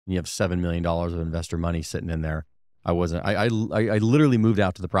and you have $7 million of investor money sitting in there. I literally moved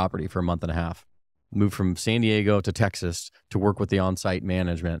out to the property for a month and a half, moved from San Diego to Texas to work with the on-site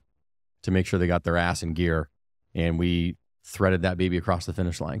management to make sure they got their ass in gear. And we threaded that baby across the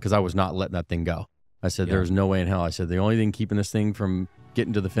finish line because I was not letting that thing go. I said, there's no way in hell. I said, the only thing keeping this thing from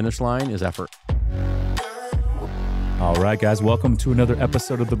getting to the finish line is effort. All right, guys, welcome to another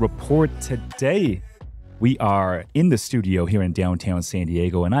episode of The Report. Today, we are in the studio here in downtown San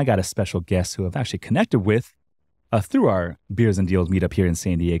Diego, and I got a special guest who I've actually connected with through our Beers and Deals meetup here in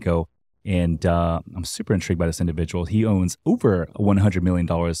San Diego. And I'm super intrigued by this individual. He owns over $100 million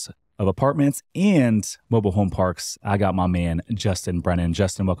of apartments and mobile home parks. I got my man, Justin Brennan.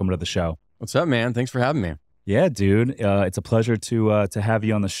 Justin, welcome to the show. What's up, man? Thanks for having me. Yeah, dude. It's a pleasure to have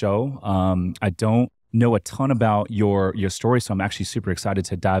you on the show. I don't know a ton about your story, so I'm actually super excited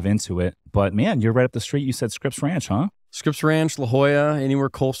to dive into it. But man, you're right up the street. You said Scripps Ranch, huh? Scripps Ranch, La Jolla, anywhere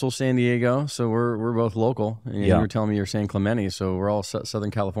coastal San Diego. So we're both local. And you were telling me you're San Clemente, so we're all Southern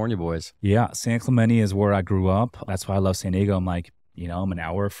California boys. Yeah, San Clemente is where I grew up. That's why I love San Diego. I'm like, I'm an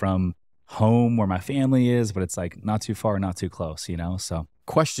hour from home where my family is, but it's like not too far, not too close, so.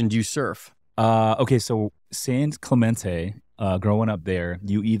 Question, do you surf? Okay, so San Clemente, growing up there,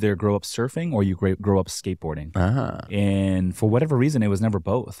 you either grow up surfing or you grow up skateboarding. And for whatever reason, it was never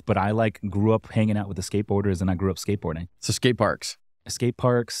both. But I grew up hanging out with the skateboarders and I grew up skateboarding. So skate parks. Skate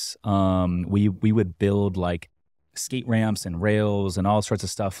parks. We would build skate ramps and rails and all sorts of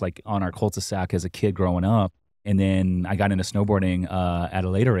stuff on our cul-de-sac as a kid growing up. And then I got into snowboarding at a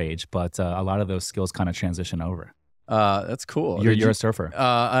later age, but a lot of those skills kind of transition over. That's cool. You're a surfer.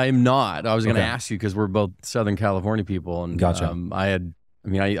 I'm not. I was going to ask you because we're both Southern California people, and gotcha. I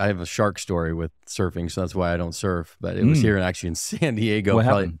have a shark story with surfing, so that's why I don't surf. But it was here actually in San Diego. What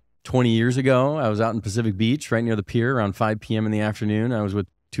probably happened? 20 years ago. I was out in Pacific Beach, right near the pier, around 5 p.m. in the afternoon. I was with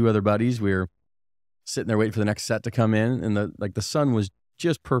two other buddies. We were sitting there waiting for the next set to come in, and the sun was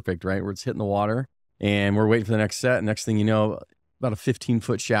just perfect, right, where it's hitting the water, and we're waiting for the next set. Next thing you know, about a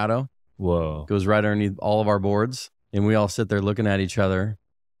 15-foot shadow. Whoa! Goes right underneath all of our boards. And we all sit there looking at each other.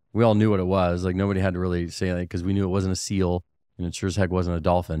 We all knew what it was. Nobody had to really say anything because we knew it wasn't a seal, and it sure as heck wasn't a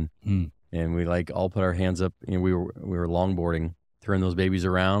dolphin. And we all put our hands up, and we were longboarding, turning those babies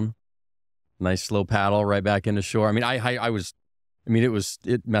around. Nice slow paddle right back into shore. It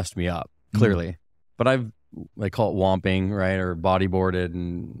messed me up clearly. But I call it womping, right, or bodyboarded,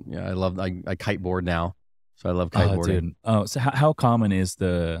 and I kiteboard now. So I love kiteboarding. Dude. Oh, so how common is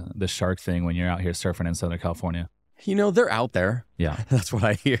the shark thing when you're out here surfing in Southern California? They're out there. Yeah. That's what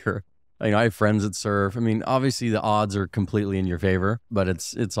I hear. I have friends that surf. Obviously the odds are completely in your favor, but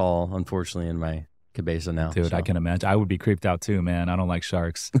it's all unfortunately in my cabeza now. Dude, so. I can imagine. I would be creeped out too, man. I don't like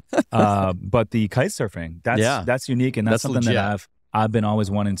sharks. But the kite surfing, that's unique, and that's something legit. that I've been always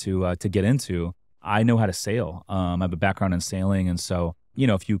wanting to get into. I know how to sail. I have a background in sailing, and so,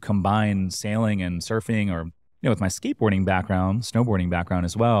 if you combine sailing and surfing, or, with my skateboarding background, snowboarding background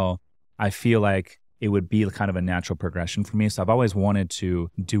as well, I feel like it would be kind of a natural progression for me. So I've always wanted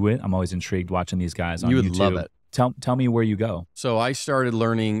to do it. I'm always intrigued watching these guys on YouTube. You would love it. Tell me where you go. So I started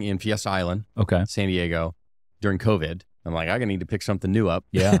learning in Fiesta Island, San Diego, during COVID. I'm like, I need to pick something new up.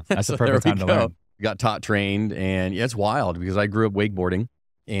 Yeah, that's the perfect time to learn. Got taught, trained, and it's wild because I grew up wakeboarding.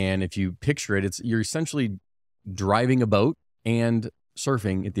 And if you picture it, you're essentially driving a boat and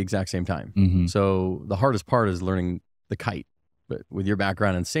surfing at the exact same time. Mm-hmm. So the hardest part is learning the kite. But with your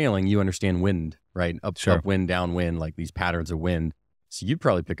background in sailing, you understand wind, right? Upwind, downwind, these patterns of wind. So you'd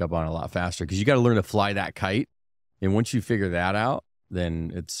probably pick up on it a lot faster because you got to learn to fly that kite. And once you figure that out,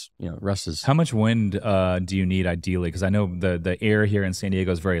 then it's, rest is... How much wind do you need ideally? Because I know the air here in San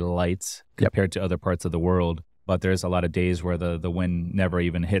Diego is very light compared to other parts of the world. But there's a lot of days where the wind never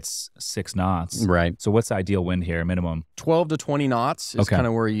even hits 6 knots. Right. So what's the ideal wind here, minimum? 12 to 20 knots is kind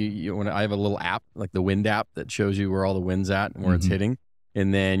of where when I have a little app, like the wind app, that shows you where all the wind's at and where it's hitting.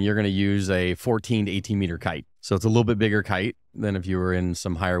 And then you're going to use a 14 to 18 meter kite. So it's a little bit bigger kite than if you were in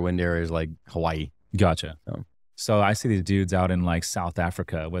some higher wind areas like Hawaii. Gotcha. So I see these dudes out in South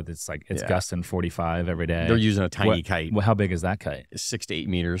Africa where it's gusting 45 every day. They're using a tiny kite. Well, how big is that kite? 6 to 8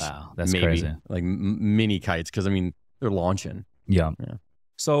 meters. Wow, that's maybe. crazy. Mini kites, because they're launching. Yeah.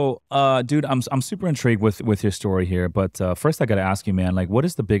 So, dude, I'm super intrigued with your story here. But first, I got to ask you, man, what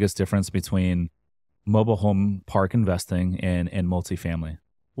is the biggest difference between mobile home park investing and multifamily?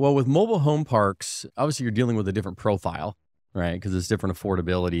 Well, with mobile home parks, obviously you're dealing with a different profile, right? Because it's different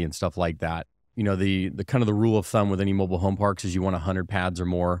affordability and stuff like that. The kind of the rule of thumb with any mobile home parks is you want 100 pads or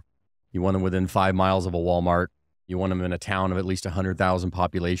more. You want them within 5 miles of a Walmart. You want them in a town of at least 100,000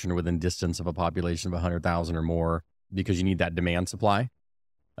 population or within distance of a population of 100,000 or more, because you need that demand supply.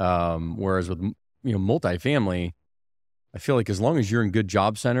 Whereas with, multifamily, I feel like as long as you're in good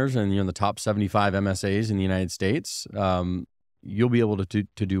job centers and you're in the top 75 MSAs in the United States, you'll be able to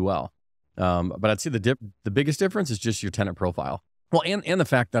do well. But I'd say the biggest difference is just your tenant profile. Well, and the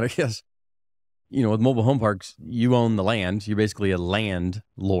fact that I guess, with mobile home parks, you own the land. You're basically a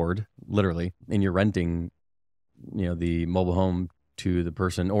landlord, literally, and you're renting, the mobile home to the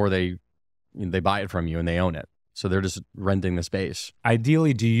person, or they buy it from you and they own it. So they're just renting the space.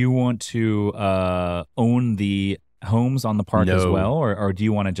 Ideally, do you want to own the homes on the park as well, or do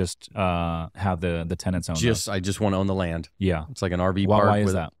you want to just have the tenants own those? I just want to own the land. Yeah, it's like an RV park. Why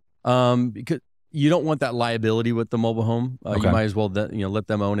is that? Because you don't want that liability with the mobile home. You might as well let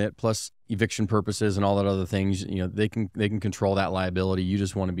them own it. Plus eviction purposes and all that other things. They can control that liability. You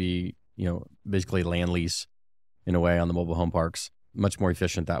just want to be basically land lease in a way on the mobile home parks. Much more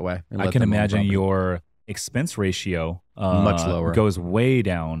efficient that way. I can imagine your expense ratio much lower, goes way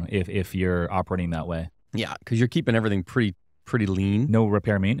down if you're operating that way. Yeah, because you're keeping everything pretty lean. No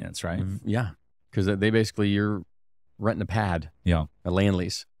repair maintenance, right? Yeah, because you're renting a pad. Yeah, a land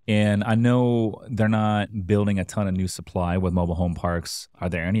lease. And I know they're not building a ton of new supply with mobile home parks. Are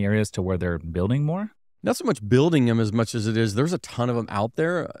there any areas to where they're building more? Not so much building them as much as it is there's a ton of them out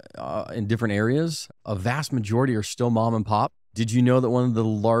there in different areas. A vast majority are still mom and pop. Did you know that one of the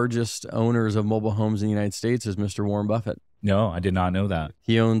largest owners of mobile homes in the United States is Mr. Warren Buffett? No, I did not know that.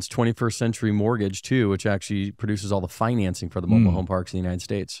 He owns 21st Century Mortgage too, which actually produces all the financing for the mobile home parks in the United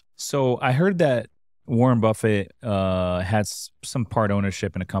States. So I heard that Warren Buffett has some part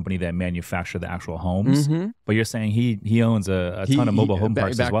ownership in a company that manufacture the actual homes, but you're saying he owns a ton of mobile home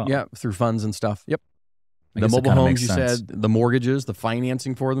parks as well. Yeah, through funds and stuff. Yep. The mobile homes, you said, the mortgages, the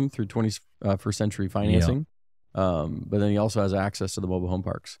financing for them through 21st Century Financing. Yeah. But then he also has access to the mobile home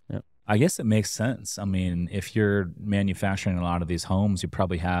parks. Yeah. I guess it makes sense. I mean, if you're manufacturing a lot of these homes, you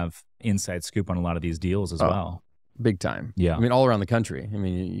probably have inside scoop on a lot of these deals as well. Big time. Yeah. I mean, all around the country. I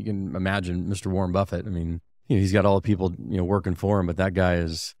mean, you can imagine Mr. Warren Buffett. I mean, he's got all the people, working for him, but that guy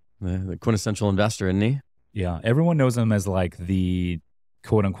is the quintessential investor, isn't he? Yeah. Everyone knows him as like the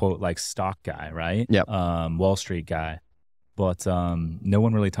quote unquote, like stock guy, right? Yeah. Wall Street guy. But no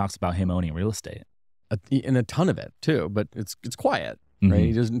one really talks about him owning real estate. And a ton of it too, but it's quiet, right?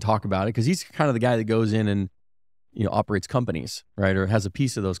 He doesn't talk about it because he's kind of the guy that goes in and, operates companies, right? Or has a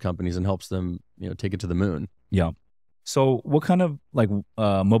piece of those companies and helps them, take it to the moon. Yeah. So what kind of like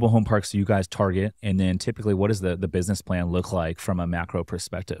mobile home parks do you guys target? And then typically what does the business plan look like from a macro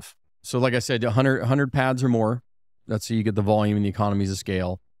perspective? So like I said, 100 pads or more. That's so you get the volume and the economies of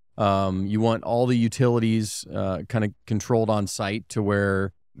scale. You want all the utilities kind of controlled on site to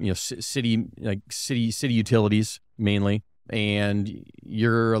where, city utilities mainly. And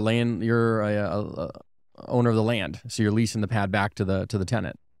you're a owner of the land. So you're leasing the pad back to the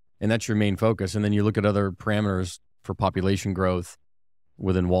tenant. And that's your main focus. And then you look at other parameters for population growth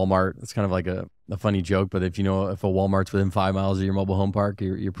within Walmart. It's kind of like a funny joke, but if a Walmart's within 5 miles of your mobile home park,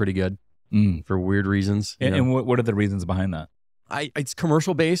 you're pretty good for weird reasons. And what are the reasons behind that? It's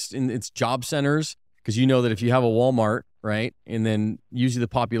commercial based and it's job centers, because that if you have a Walmart, right, and then usually the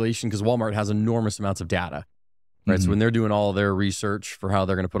population, because Walmart has enormous amounts of data, right? So when they're doing all their research for how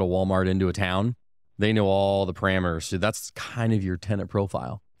they're going to put a Walmart into a town, they know all the parameters. So that's kind of your tenant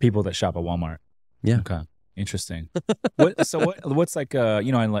profile. People that shop at Walmart. Yeah. Okay. Interesting. What's like, I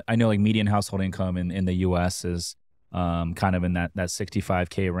know like median household income in the U.S. is kind of in that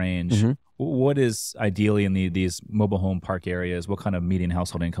 $65K range. What is ideally in these mobile home park areas? What kind of median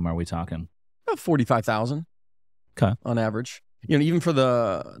household income are we talking? About $45,000 on average. Even for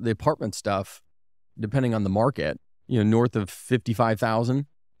the apartment stuff, depending on the market, north of $55,000,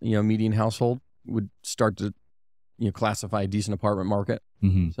 median household would start to, classify a decent apartment market.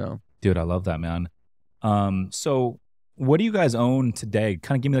 So, dude, I love that, man. So what do you guys own today?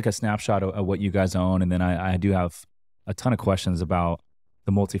 Kind of give me like a snapshot of what you guys own. And then I do have a ton of questions about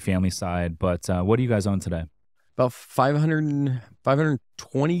the multifamily side, but what do you guys own today? About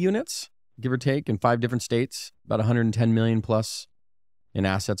 520 units, give or take, in 5 different states, about 110 million plus in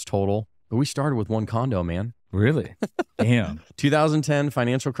assets total. But we started with one condo, man. Really? Damn. 2010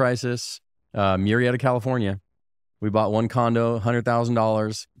 financial crisis, Murrieta, California. We bought one condo,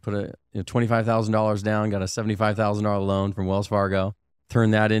 $100,000, put $25,000 down, got a $75,000 loan from Wells Fargo,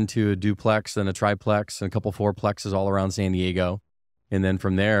 turned that into a duplex, then a triplex, and a couple fourplexes all around San Diego. And then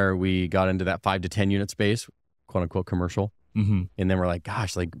from there, we got into that 5 to 10 unit space, quote unquote commercial. And then we're like,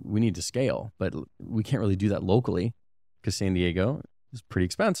 gosh, like we need to scale, but we can't really do that locally because San Diego is pretty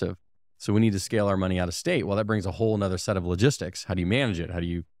expensive. So we need to scale our money out of state. Well, that brings a whole nother set of logistics. How do you manage it? How do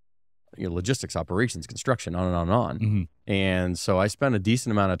you logistics, operations, construction, on and on and on. Mm-hmm. And so I spent a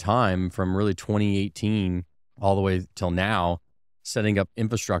decent amount of time from really 2018 all the way till now setting up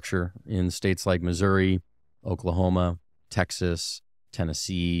infrastructure in states like Missouri, Oklahoma, Texas,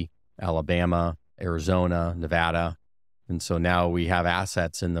 Tennessee, Alabama, Arizona, Nevada. And so now we have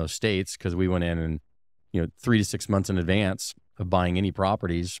assets in those states because we went in and, 3 to 6 months in advance of buying any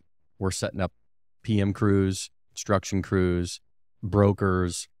properties, we're setting up PM crews, construction crews,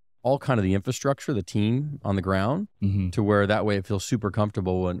 brokers, all kind of the infrastructure, the team on the ground, to where that way it feels super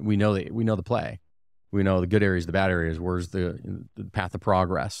comfortable and we know the play. We know the good areas, the bad areas. Where's the path of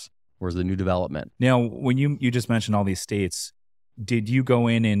progress? Where's the new development? Now, when you just mentioned all these states, did you go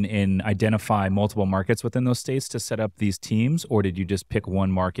in and identify multiple markets within those states to set up these teams, or did you just pick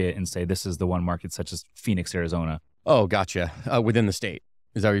one market and say this is the one market, such as Phoenix, Arizona? Oh, gotcha. Within the state.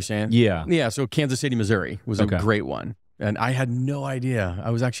 Is that what you're saying? Yeah. Yeah. So Kansas City, Missouri was a great one. And I had no idea.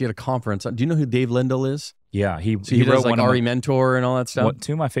 I was actually at a conference. Do you know who Dave Lindahl is? Yeah. He does wrote like RE Mentor and all that stuff?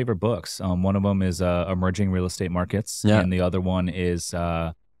 Two of my favorite books. One of them is Emerging Real Estate Markets. Yeah. And the other one is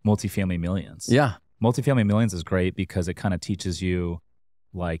Multifamily Millions. Yeah. Multifamily Millions is great because it kind of teaches you,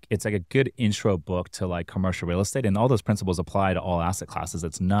 it's like a good intro book to like commercial real estate, and all those principles apply to all asset classes.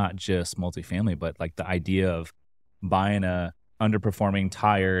 It's not just multifamily, but like the idea of buying a underperforming,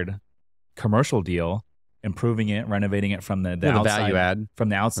 tired commercial deal, improving it, renovating it from the outside, value add from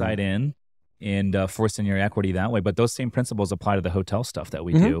the outside in, and forcing your equity that way. But those same principles apply to the hotel stuff that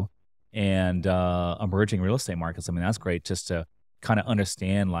we do, and emerging real estate markets. I mean, that's great just to kind of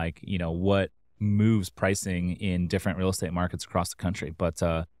understand what moves pricing in different real estate markets across the country. But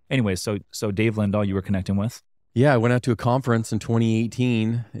anyway, so Dave Lindahl, you were connecting with? Yeah, I went out to a conference in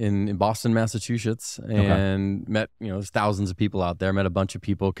 2018 in Boston, Massachusetts, and met, there's thousands of people out there, met a bunch of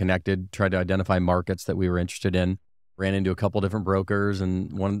people, connected, tried to identify markets that we were interested in, ran into a couple different brokers, and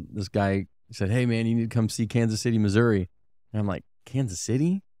this guy said, hey man, you need to come see Kansas City, Missouri. And I'm like, Kansas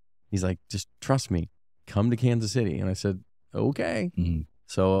City? He's like, just trust me, come to Kansas City. And I said, okay. Mm-hmm.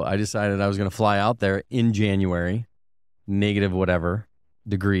 So I decided I was going to fly out there in January, negative whatever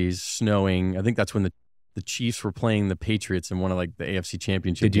degrees, snowing. I think that's when the Chiefs were playing the Patriots in one of the AFC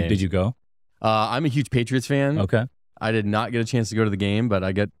Championship games. Did you go? I'm a huge Patriots fan. Okay. I did not get a chance to go to the game, but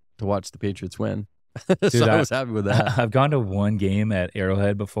I get to watch the Patriots win. Dude, so I was happy with that. I've gone to one game at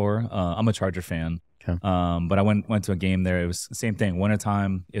Arrowhead before. I'm a Charger fan. Okay. But I went to a game there. It was the same thing.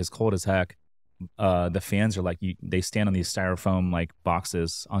 Wintertime, it was cold as heck. The fans are they stand on these styrofoam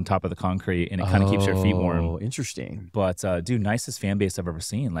boxes on top of the concrete, and it kind of keeps your feet warm. Oh, interesting. But dude, nicest fan base I've ever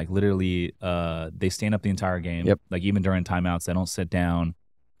seen. Literally, they stand up the entire game. Yep. Even during timeouts, they don't sit down.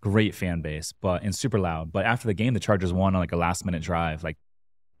 Great fan base, and super loud. But after the game, the Chargers won on a last minute drive.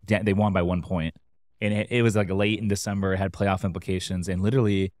 They won by 1 point, and it was late in December. It had playoff implications, and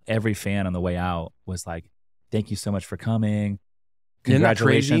literally every fan on the way out was like, "Thank you so much for coming.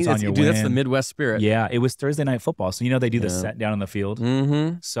 Congratulations on your win." That's the Midwest spirit. Yeah, it was Thursday Night Football. So, they do the set down on the field.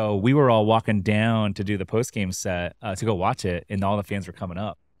 Mm-hmm. So we were all walking down to do the post-game set to go watch it, and all the fans were coming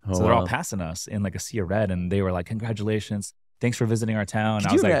up. Oh, so they're all passing us in a sea of red, and they were like, congratulations. Thanks for visiting our town.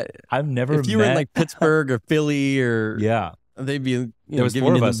 Could I was like, I've never If you were in Pittsburgh or Philly or... Yeah. They'd be there was giving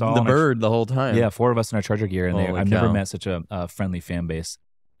four you of us the bird the whole time. Yeah, 4 of us in our Charger gear, and I've never met such a friendly fan base.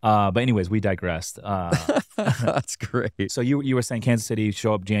 But anyways, we digressed. That's great. So you were saying Kansas City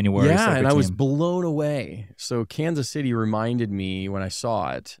show up January. Yeah, and I was blown away. So Kansas City reminded me when I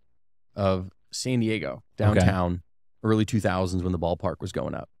saw it of San Diego downtown, early 2000s when the ballpark was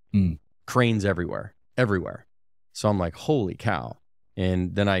going up. Cranes everywhere. So I'm like, holy cow.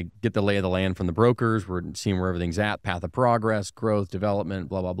 And then I get the lay of the land from the brokers. We're seeing where everything's at, path of progress, growth, development,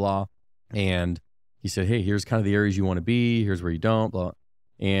 blah, blah, blah. And he said, hey, here's kind of the areas you want to be. Here's where you don't, blah.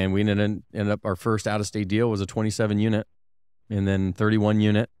 And we ended up, our first out-of-state deal was a 27 unit and then 31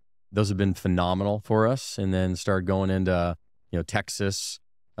 unit. Those have been phenomenal for us. And then started going into, Texas,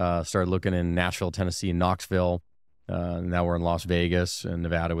 started looking in Nashville, Tennessee, and Knoxville. Now we're in Las Vegas and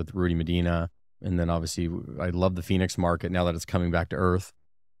Nevada with Rudy Medina. And then obviously I love the Phoenix market now that it's coming back to earth.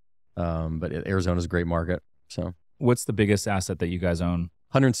 But Arizona's a great market. So what's the biggest asset that you guys own?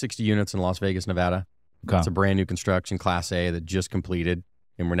 160 units in Las Vegas, Nevada. Okay. It's a brand new construction, Class A, that just completed.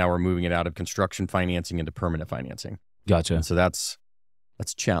 And we're moving it out of construction financing into permanent financing. Gotcha. And so that's a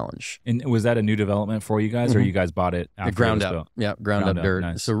challenge. And was that a new development for you guys, or you guys bought it after ground it was up? built? Yeah, ground up dirt.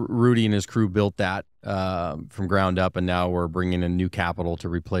 Nice. So Rudy and his crew built that from ground up, and now we're bringing in new capital to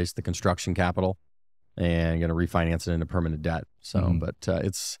replace the construction capital and going to refinance it into permanent debt. So, but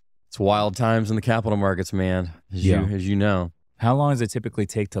it's wild times in the capital markets, man, as you know. How long does it typically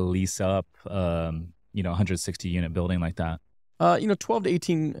take to lease up, 160 unit building like that? 12 to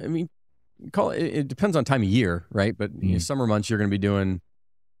 18. I mean, it depends on time of year, right? But summer months, you're going to be doing,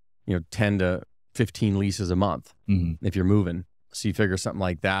 10 to 15 leases a month if you're moving. So you figure something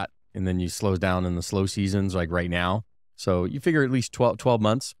like that, and then you slow down in the slow seasons, like right now. So you figure at least 12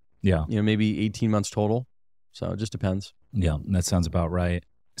 months. Yeah. Maybe 18 months total. So it just depends. Yeah, that sounds about right.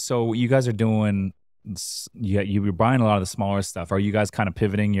 So you guys are doing, you were buying a lot of the smaller stuff. Are you guys kind of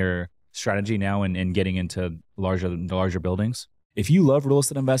pivoting your strategy now and getting into larger buildings? If you love real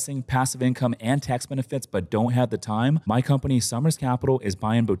estate investing, passive income, and tax benefits, but don't have the time, my company, Summers Capital, is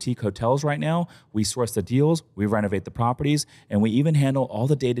buying boutique hotels right now. We source the deals, we renovate the properties, and we even handle all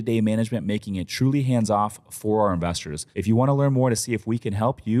the day-to-day management, making it truly hands-off for our investors. If you want to learn more to see if we can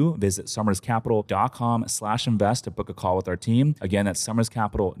help you, visit summerscapital.com/invest to book a call with our team. Again, that's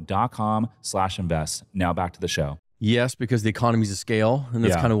summerscapital.com/invest. Now back to the show. Yes, because the economies of scale, and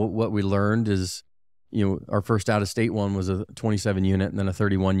that's kind of what we learned is, our first out-of-state one was a 27 unit and then a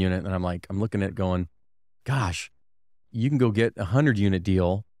 31 unit. And I'm looking at going, gosh, you can go get a 100 unit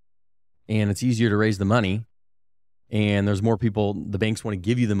deal and it's easier to raise the money. And there's more people, the banks want to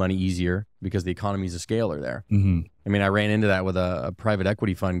give you the money easier because the economies of scale are there. I mean, I ran into that with a private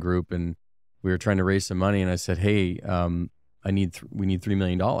equity fund group, and we were trying to raise some money. And I said, hey, we need $3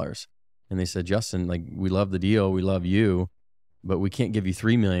 million. And they said, Justin, like, we love the deal. We love you, but we can't give you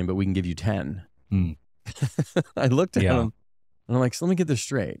 3 million, but we can give you 10. I looked at him and I'm like, so let me get this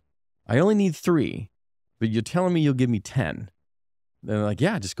straight. I only need 3, but you're telling me you'll give me 10. They're like,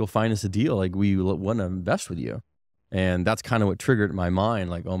 yeah, just go find us a deal. Like, we want to invest with you. And that's kind of what triggered in my mind.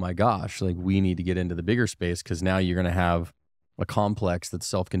 Like, oh my gosh, like, we need to get into the bigger space, because now you're going to have a complex that's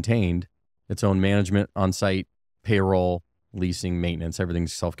self-contained, its own management, on-site, payroll, leasing, maintenance,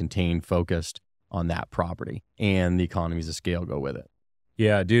 everything's self-contained, focused on that property, and the economies of scale go with it.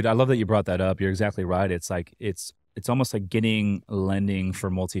 Yeah, dude, I love that you brought that up. You're exactly right. It's like, it's almost like getting lending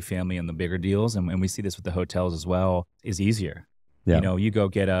for multifamily and the bigger deals, and we see this with the hotels as well, is easier. Yeah. You go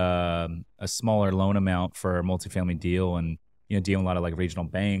get a smaller loan amount for a multifamily deal, and, dealing a lot of like regional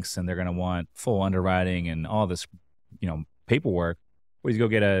banks, and they're going to want full underwriting and all this, paperwork. Or you go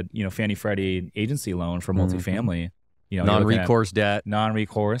get a, Fannie Freddie agency loan for multifamily. Non-recourse debt.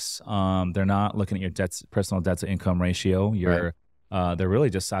 Non-recourse. They're not looking at your personal debt to income ratio. They're really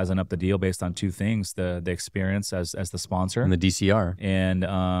just sizing up the deal based on 2 things: the experience as the sponsor, and the DCR, and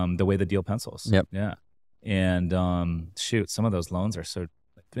the way the deal pencils. Yep. Yeah. And some of those loans are so,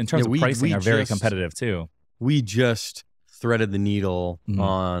 in terms of pricing, are very competitive too. We just threaded the needle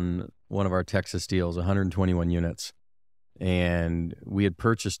on one of our Texas deals, 121 units, and we had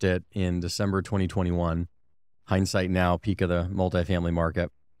purchased it in December 2021. Hindsight now, peak of the multifamily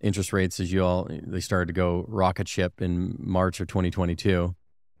market. Interest rates, they started to go rocket ship in March of 2022.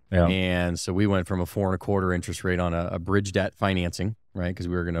 Yeah. And so we went from a 4.25% interest rate on a bridge debt financing, right? Because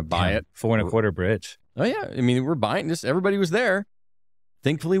we were going to buy it. 4.25% bridge. Oh yeah. I mean, we're buying this. Everybody was there.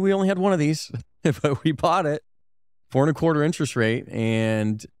 Thankfully, we only had one of these, but we bought it. 4.25% interest rate,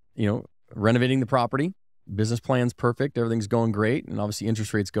 and, renovating the property. Business plan's perfect. Everything's going great. And obviously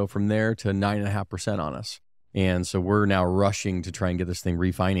interest rates go from there to 9.5% on us. And so we're now rushing to try and get this thing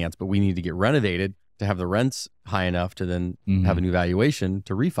refinanced, but we need to get renovated to have the rents high enough to then have a new valuation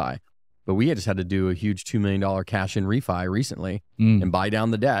to refi. But we just had to do a huge $2 million cash in refi recently and buy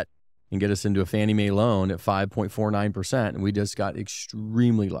down the debt and get us into a Fannie Mae loan at 5.49%. And we just got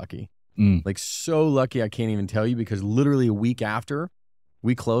extremely lucky. Like, so lucky I can't even tell you, because literally a week after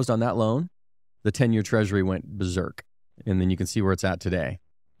we closed on that loan, the 10-year treasury went berserk. And then you can see where it's at today.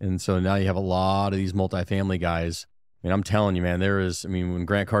 And so now you have a lot of these multifamily guys. I mean, I'm telling you, man, when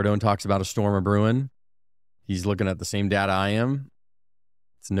Grant Cardone talks about a storm of brewing, he's looking at the same data I am.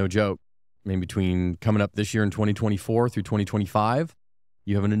 It's no joke. I mean, between coming up this year in 2024 through 2025,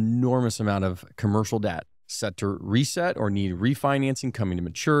 you have an enormous amount of commercial debt set to reset or need refinancing, coming to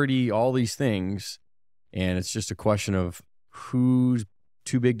maturity, all these things. And it's just a question of who's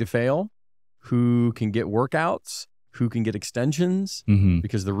too big to fail, who can get workouts, who can get extensions,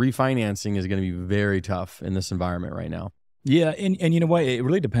 because the refinancing is going to be very tough in this environment right now. Yeah, and you know what? It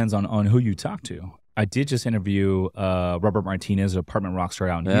really depends on who you talk to. I did just interview Robert Martinez, apartment rockstar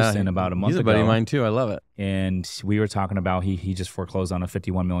out in Houston, about a month ago. He's a buddy of mine too. I love it. And we were talking about he just foreclosed on a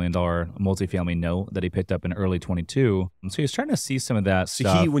 $51 million multifamily note that he picked up in early 22. And so he was trying to see some of that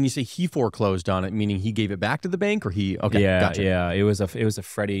stuff. When you say he foreclosed on it, meaning he gave it back to the bank, or he? Okay, gotcha. Yeah. It was a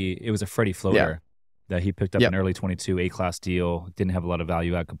Freddie floater that he picked up in early 22, A-class deal. Didn't have a lot of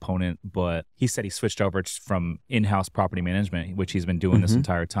value add component, but he said he switched over from in-house property management, which he's been doing this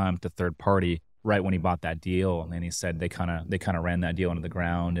entire time, to third party. Right when he bought that deal, and he said they kind of ran that deal into the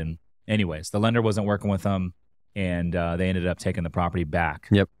ground. And anyways, the lender wasn't working with them, and they ended up taking the property back.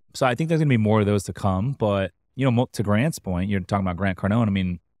 Yep. So I think there's going to be more of those to come. But, to Grant's point, you're talking about Grant Cardone. I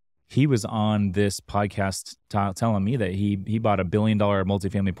mean, he was on this podcast telling me that he bought $1 billion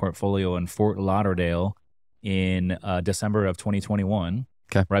multifamily portfolio in Fort Lauderdale in December of 2021,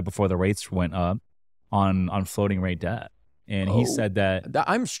 right before the rates went up on floating rate debt. And he said that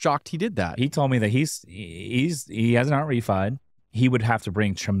I'm shocked he did that. He told me that he has not refied. He would have to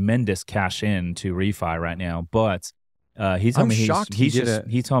bring tremendous cash in to refi right now, but he told me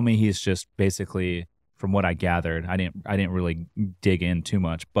he told me he's just basically, from what I gathered, I didn't really dig in too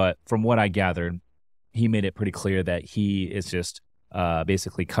much, but from what I gathered, he made it pretty clear that he is just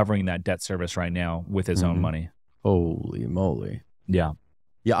basically covering that debt service right now with his own money. Holy moly. Yeah.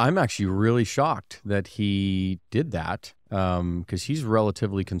 Yeah, I'm actually really shocked that he did that because he's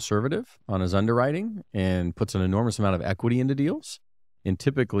relatively conservative on his underwriting and puts an enormous amount of equity into deals. And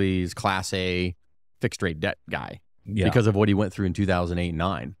typically he's Class A fixed rate debt guy because of what he went through in 2008 and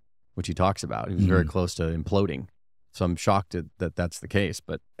 9, which he talks about. He was very close to imploding. So I'm shocked that that's the case.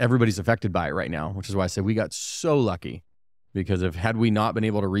 But everybody's affected by it right now, which is why I said we got so lucky because had we not been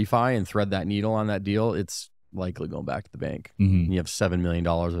able to refi and thread that needle on that deal, it's likely going back to the bank. You have $7 million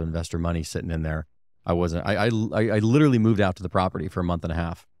of investor money sitting in there. I literally moved out to the property for a month and a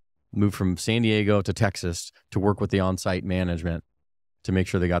half, moved from San Diego to Texas to work with the on-site management to make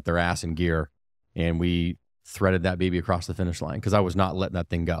sure they got their ass in gear. And we threaded that baby across the finish line because I was not letting that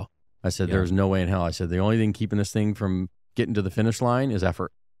thing go. I said, there's no way in hell. I said, the only thing keeping this thing from getting to the finish line is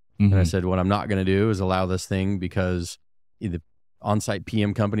effort. And I said, what I'm not going to do is allow this thing because the on-site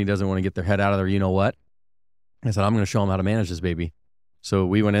PM company doesn't want to get their head out of their you-know-what. I said, I'm going to show them how to manage this baby. So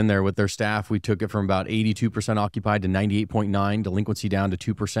we went in there with their staff. We took it from about 82% occupied to 98.9, delinquency down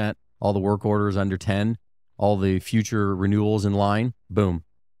to 2%, all the work orders under 10, all the future renewals in line. Boom.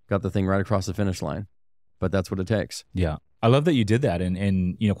 Got the thing right across the finish line. But that's what it takes. Yeah. I love that you did that.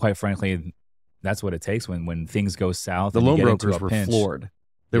 And quite frankly, that's what it takes when things go south. The loan brokers were floored.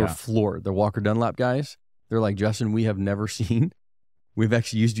 They were floored. The Walker Dunlap guys, they're like, Justin, we have never seen. We've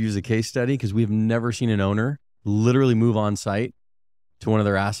actually used you as a case study because we've never seen an owner literally move on site to one of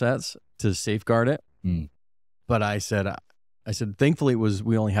their assets to safeguard it. But I said, thankfully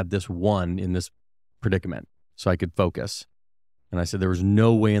we only had this one in this predicament so I could focus. And I said, there was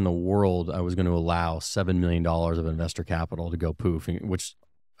no way in the world I was going to allow $7 million of investor capital to go poof, which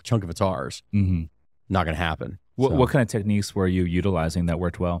a chunk of it's ours. Not going to happen. What kind of techniques were you utilizing that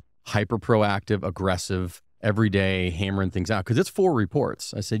worked well? Hyper proactive, aggressive, every day, hammering things out. Because it's 4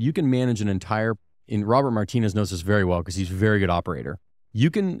 reports. I said, you can manage an entire, and Robert Martinez knows this very well because he's a very good operator.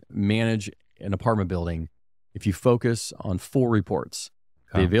 You can manage an apartment building if you focus on 4 reports.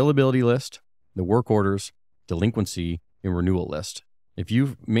 The availability list, the work orders, delinquency, and renewal list. If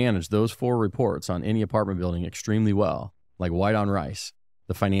you manage those 4 reports on any apartment building extremely well, like white on rice,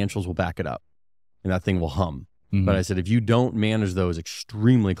 the financials will back it up and that thing will hum. But I said, if you don't manage those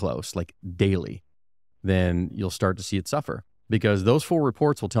extremely close, like daily, then you'll start to see it suffer because those 4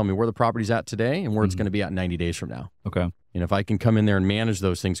 reports will tell me where the property's at today and where it's going to be at 90 days from now. Okay. And if I can come in there and manage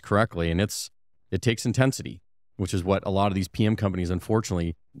those things correctly, and it takes intensity, which is what a lot of these PM companies,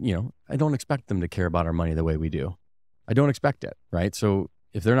 unfortunately, I don't expect them to care about our money the way we do. I don't expect it, right? So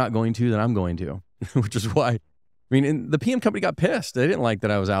if they're not going to, then I'm going to, which is why, the PM company got pissed. They didn't like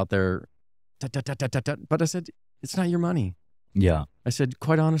that I was out there, but I said, it's not your money. Yeah. I said,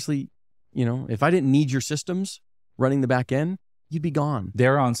 quite honestly, if I didn't need your systems running the back end, you'd be gone.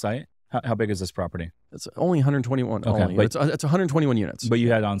 They're on site. How big is this property? It's only 121. Okay, only. It's 121 units. But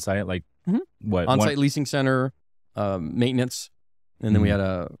you had on site, like what? On-site leasing center, maintenance, and then we had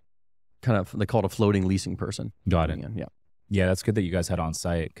a kind of, they call it a floating leasing person. Got it. Yeah. Yeah, that's good that you guys had on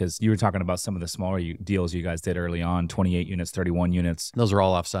site because you were talking about some of the smaller deals you guys did early on, 28 units, 31 units. Those are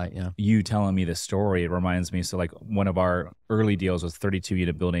all off-site, yeah. You telling me this story, it reminds me. So like one of our early deals was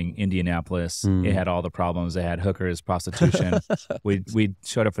 32-unit building, Indianapolis. It had all the problems. It had hookers, prostitution. we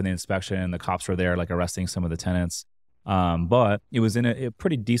showed up for the inspection and the cops were there like arresting some of the tenants. But it was in a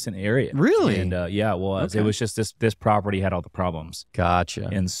pretty decent area. Really? And yeah, it was. Okay. It was just this property had all the problems. Gotcha.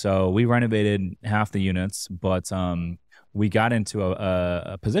 And so we renovated half the units, but we got into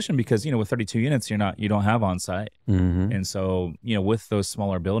a position because, with 32 units, you don't have on site. And so, with those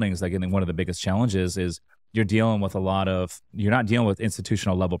smaller buildings, like I think one of the biggest challenges is you're not dealing with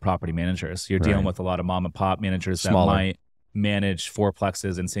institutional level property managers. You're dealing with a lot of mom and pop managers that might manage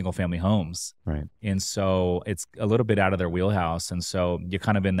fourplexes and single family homes. Right. And so it's a little bit out of their wheelhouse. And so you're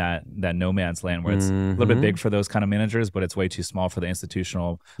kind of in that no man's land where it's a little bit big for those kind of managers, but it's way too small for the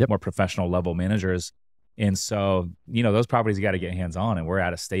institutional, more professional level managers. And so, those properties you got to get hands on, and we're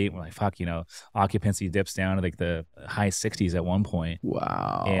out of state. We're like, fuck, occupancy dips down to like the high 60s at one point.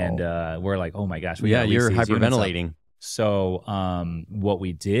 Wow. And we're like, oh my gosh. You're hyperventilating. So what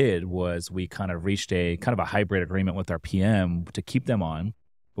we did was we kind of reached a hybrid agreement with our PM to keep them on,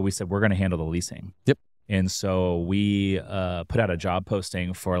 but we said we're going to handle the leasing. Yep. And so we put out a job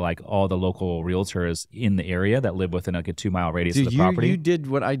posting for like all the local realtors in the area that live within like a 2-mile radius of the property. You did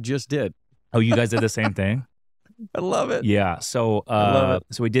what I just did. Oh, you guys did the same thing? I love it. Yeah. So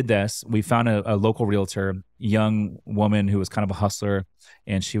so we did this. We found a local realtor, young woman who was kind of a hustler,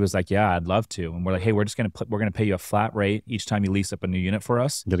 and she was like, "Yeah, I'd love to." And we're like, "Hey, we're gonna pay you a flat rate each time you lease up a new unit for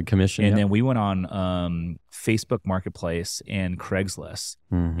us. Get a commission." And then we went on Facebook Marketplace and Craigslist,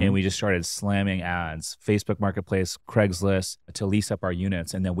 and we just started slamming ads, Facebook Marketplace, Craigslist, to lease up our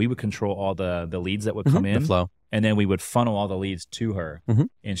units. And then we would control all the leads that would come in, the flow. And then we would funnel all the leads to her,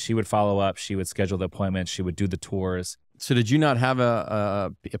 and she would follow up. She would schedule the appointments. She would do the tours. So did you not have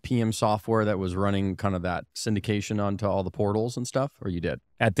a PM software that was running kind of that syndication onto all the portals and stuff, or you did?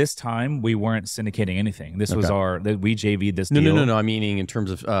 At this time, we weren't syndicating anything. This was we JV'd this deal. No. I mean, in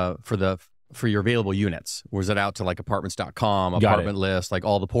terms of for your available units, was it out to like apartments.com, apartment list, like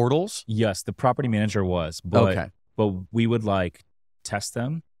all the portals? Yes, the property manager was, but we would like test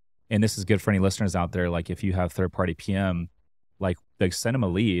them. And this is good for any listeners out there. Like if you have third-party PM, like send them a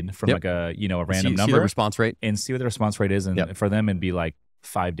lead from like a random number, see the response rate, and see what the response rate is. And for them, it'd be like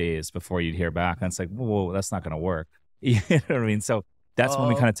 5 days before you'd hear back. And it's like, whoa, that's not going to work. You know what I mean? So that's when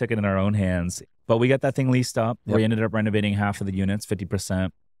we kind of took it in our own hands. But we got that thing leased up. We ended up renovating half of the units,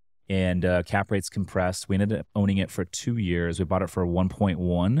 50%, and cap rates compressed. We ended up owning it for 2 years. We bought it for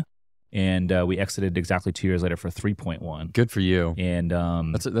 1.1. And we exited exactly 2 years later for 3.1. Good for you. And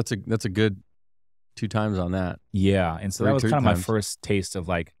that's a good 2 times on that. Yeah, and so that was kind of my first taste of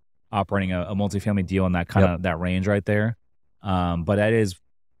like operating a multifamily deal in that kind of that range right there. But that is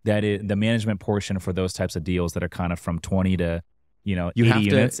the management portion for those types of deals that are kind of from 20 to 80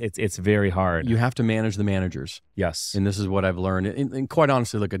 units. It's very hard. You have to manage the managers. Yes, and this is what I've learned. And quite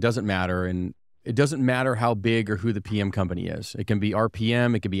honestly, look, it doesn't matter. And it doesn't matter how big or who the PM company is. It can be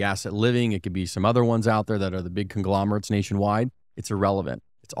RPM, it could be Asset Living, it could be some other ones out there that are the big conglomerates nationwide. It's irrelevant.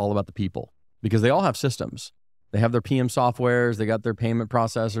 It's all about the people because they all have systems. They have their PM softwares, they got their payment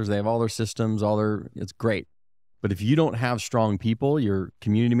processors, they have all their systems, it's great. But if you don't have strong people, your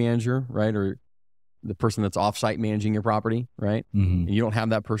community manager, right, or the person that's offsite managing your property, right, and you don't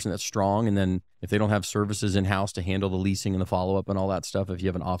have that person that's strong, and then if they don't have services in-house to handle the leasing and the follow-up and all that stuff, if you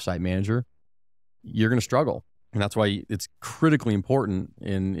have an offsite manager, you're going to struggle. And that's why it's critically important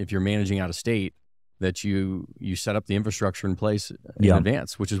if you're managing out of state that you set up the infrastructure in place in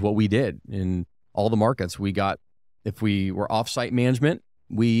advance, which is what we did in all the markets. If we were offsite management,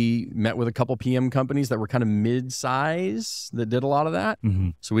 we met with a couple PM companies that were kind of mid-size that did a lot of that.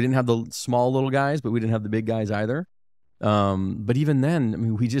 So we didn't have the small little guys, but we didn't have the big guys either. But even then, I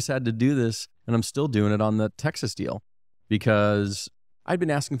mean, we just had to do this, and I'm still doing it on the Texas deal because I'd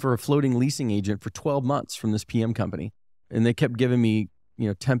been asking for a floating leasing agent for 12 months from this PM company, and they kept giving me,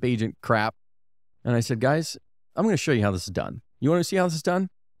 temp agent crap. And I said, guys, I'm going to show you how this is done. You want to see how this is done?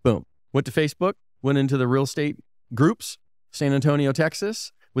 Boom. Went to Facebook, went into the real estate groups, San Antonio,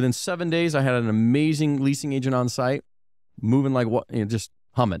 Texas. Within 7 days, I had an amazing leasing agent on site, moving like what, just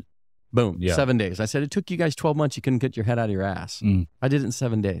humming. Boom. 7 days. I said, it took you guys 12 months. You couldn't get your head out of your ass. I did it in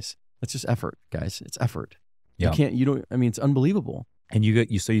 7 days. That's just effort, guys. It's effort. It's unbelievable. And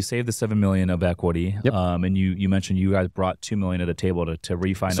you saved the $7 million of equity. And you mentioned you guys brought $2 million to the table to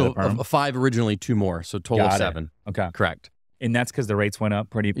refi another perm. 5 originally, 2 more, so total of 7. Okay, correct. And that's because the rates went up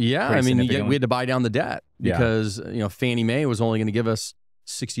pretty. Yeah, pretty we had to buy down the debt because Fannie Mae was only going to give us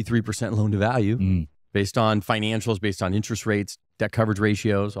 63% loan to value based on financials, based on interest rates, debt coverage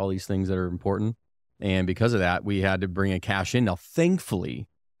ratios, all these things that are important. And because of that, we had to bring a cash in. Now, thankfully,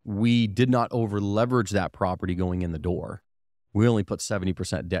 we did not over leverage that property going in the door. We only put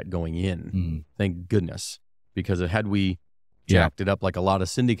 70% debt going in. Thank goodness. Because had we jacked it up like a lot of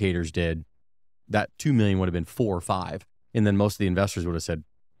syndicators did, that $2 million would have been 4 or 5. And then most of the investors would have said,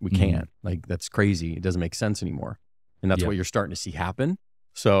 we can't. Like, that's crazy. It doesn't make sense anymore. And that's what you're starting to see happen.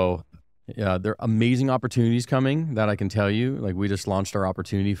 So there are amazing opportunities coming that I can tell you. Like, we just launched our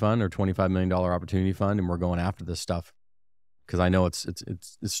opportunity fund, our $25 million opportunity fund, and we're going after this stuff because I know it's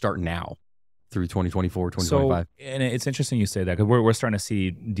starting now. Through 2024, 2025. So, and it's interesting you say that because we're starting to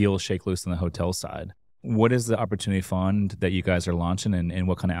see deals shake loose on the hotel side. What is the opportunity fund that you guys are launching and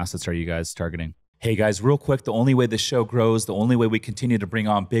what kind of assets are you guys targeting? Hey guys, real quick, the only way the show grows, the only way we continue to bring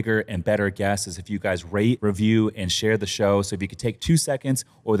on bigger and better guests is if you guys rate, review, and share the show. So if you could take 2 seconds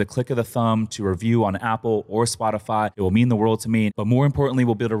or the click of the thumb to review on Apple or Spotify, it will mean the world to me. But more importantly,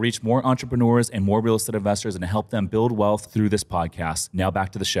 we'll be able to reach more entrepreneurs and more real estate investors and help them build wealth through this podcast. Now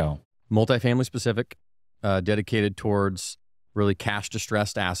back to the show. Multifamily specific, dedicated towards really cash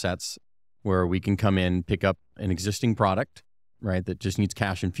distressed assets where we can come in, pick up an existing product, right, that just needs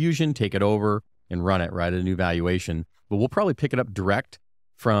cash infusion, take it over, and run it, right, at a new valuation. But we'll probably pick it up direct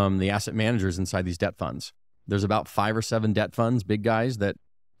from the asset managers inside these debt funds. There's about 5 or 7 debt funds, big guys, that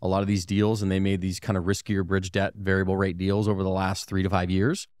a lot of these deals, and they made these kind of riskier bridge debt, variable rate deals over the last 3 to 5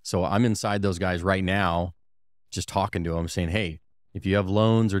 years. So I'm inside those guys right now, just talking to them, saying, hey, if you have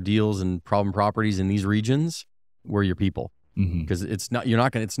loans or deals and problem properties in these regions, we're your people. Because it's not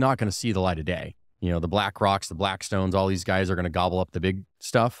going to see the light of day. You know, the BlackRocks, the Blackstones, all these guys are going to gobble up the big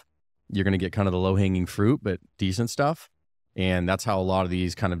stuff. You're going to get kind of the low-hanging fruit, but decent stuff. And that's how a lot of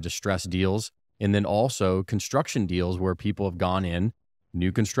these kind of distressed deals, and then also construction deals where people have gone in,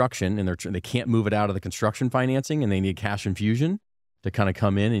 new construction, and they can't move it out of the construction financing and they need cash infusion to kind of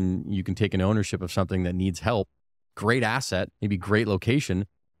come in, and you can take an ownership of something that needs help. Great asset, maybe great location,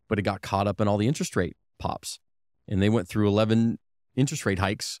 but it got caught up in all the interest rate pops. And they went through 11 interest rate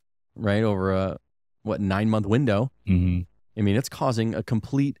hikes, right, over a, 9-month window. I mean, it's causing a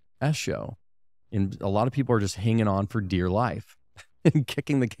complete show. And a lot of people are just hanging on for dear life and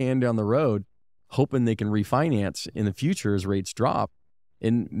kicking the can down the road, hoping they can refinance in the future as rates drop.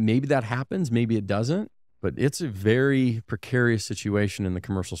 And maybe that happens, maybe it doesn't, but it's a very precarious situation in the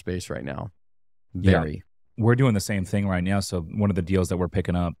commercial space right now. Very. Yeah. We're doing the same thing right now. So one of the deals that we're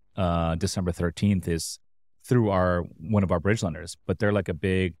picking up December 13th is through one of our bridge lenders, but they're like a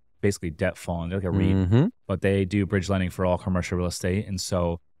big, basically debt fund. They're like a REIT, but they do bridge lending for all commercial real estate. And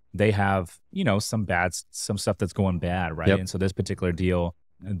so they have, some stuff that's going bad, right? And so this particular deal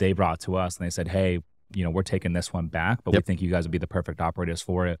they brought to us and they said, hey, we're taking this one back, but we think you guys would be the perfect operators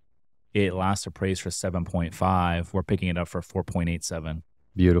for it. It last appraised for 7.5. We're picking it up for 4.87.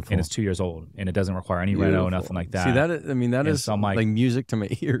 Beautiful. And it's 2 years old and it doesn't require any reno, nothing like that. See, that is like music to my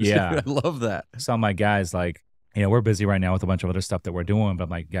ears. Yeah. I love that. So I'm like, guys, like, we're busy right now with a bunch of other stuff that we're doing, but I'm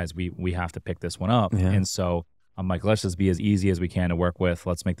like, guys, we have to pick this one up. And so I'm like, let's just be as easy as we can to work with.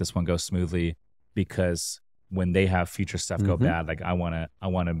 Let's make this one go smoothly, because when they have future stuff go bad, like I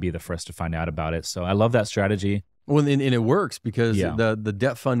want to be the first to find out about it. So I love that strategy. Well, and it works because the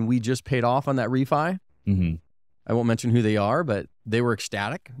debt fund we just paid off on that refi, I won't mention who they are, but they were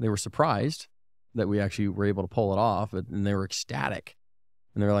ecstatic. They were surprised that we actually were able to pull it off, and they were ecstatic.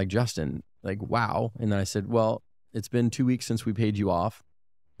 And they were like, Justin, like, wow. And then I said, well, it's been 2 weeks since we paid you off.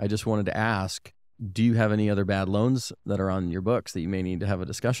 I just wanted to ask, do you have any other bad loans that are on your books that you may need to have a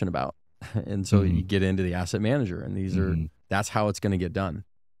discussion about? And so you get into the asset manager, and that's how it's going to get done.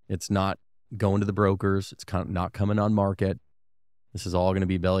 It's not going to the brokers. It's kind of not coming on market. This is all going to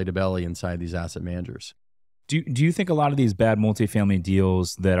be belly to belly inside these asset managers. Do you think a lot of these bad multifamily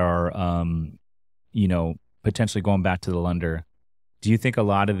deals that are, potentially going back to the lender, do you think a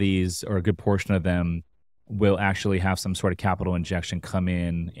lot of these, or a good portion of them, will actually have some sort of capital injection come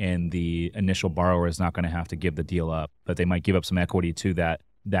in, and the initial borrower is not going to have to give the deal up, but they might give up some equity to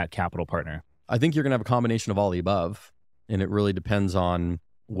that capital partner? I think you're going to have a combination of all the above, and it really depends on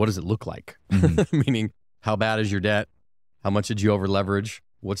what does it look like? Meaning, how bad is your debt? How much did you over leverage?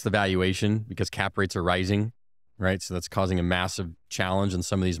 What's the valuation? Because cap rates are rising, right? So that's causing a massive challenge in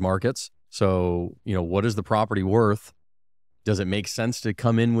some of these markets. So, what is the property worth? Does it make sense to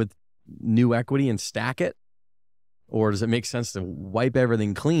come in with new equity and stack it? Or does it make sense to wipe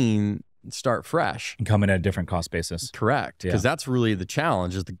everything clean and start fresh? And come in at a different cost basis. Correct. Because that's really the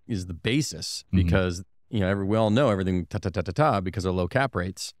challenge, is the basis. Because, we all know everything because of low cap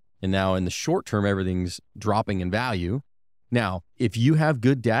rates. And now in the short term, everything's dropping in value. Now, if you have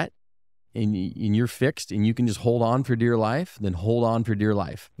good debt and you're fixed and you can just hold on for dear life, then hold on for dear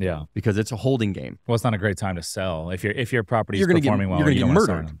life. Yeah. Because it's a holding game. Well, it's not a great time to sell. If your property is performing well, you're going to get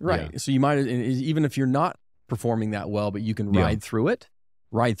murdered. Right. Yeah. So you might, even if you're not performing that well, but you can ride through it,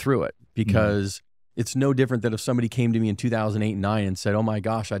 because it's no different than if somebody came to me in 2008 and 9 and said, oh my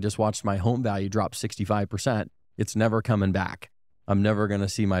gosh, I just watched my home value drop 65%. It's never coming back. I'm never going to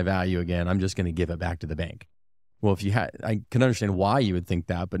see my value again. I'm just going to give it back to the bank. Well, I can understand why you would think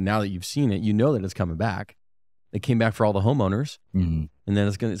that, but now that you've seen it, you know that it's coming back. It came back for all the homeowners, and then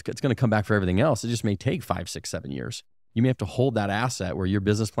it's going to come back for everything else. It just may take 5, 6, 7 years. You may have to hold that asset where your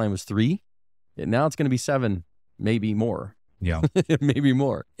business plan was 3, and now it's going to be 7, maybe more. Yeah. maybe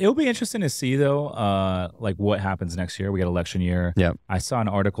more. It'll be interesting to see though, like what happens next year. We got election year. Yeah. I saw an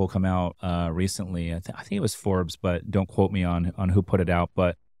article come out recently. I think it was Forbes, but don't quote me on who put it out.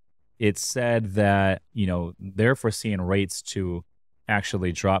 But it said that, they're foreseeing rates to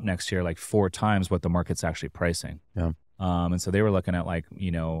actually drop next year like 4 times what the market's actually pricing. Yeah. And so they were looking at like,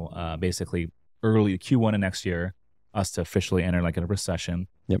 basically early Q1 of next year, us to officially enter like in a recession.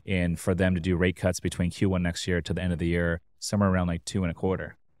 Yep. And for them to do rate cuts between Q1 next year to the end of the year, somewhere around like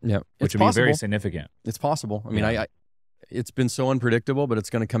 2.25. Yeah. Which would be very significant. It's possible. I mean, it's been so unpredictable, but it's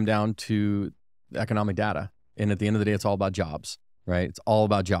going to come down to economic data. And at the end of the day, it's all about jobs, right? It's all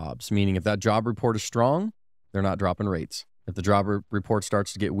about jobs, meaning if that job report is strong, they're not dropping rates. If the job report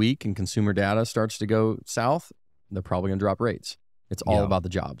starts to get weak and consumer data starts to go south, they're probably going to drop rates. It's all about the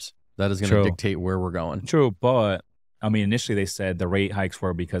jobs. That is going to dictate where we're going. True, but I mean, initially they said the rate hikes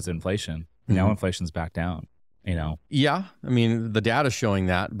were because of inflation. Now inflation's back down, Yeah, I mean, the data's showing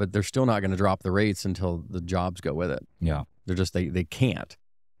that, but they're still not going to drop the rates until the jobs go with it. Yeah. They're just, they can't,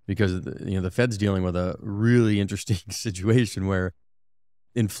 because the Fed's dealing with a really interesting situation where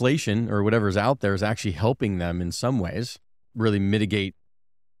inflation or whatever's out there is actually helping them in some ways really mitigate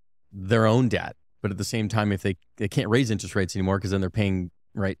their own debt. But at the same time, if they can't raise interest rates anymore, because then they're paying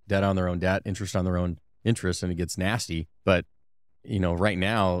debt on their own debt, interest on their own interest, and it gets nasty. But right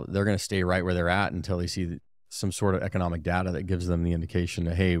now they're going to stay right where they're at until they see some sort of economic data that gives them the indication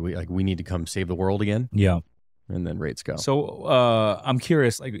that, hey, we need to come save the world again. Yeah. And then rates go. So I'm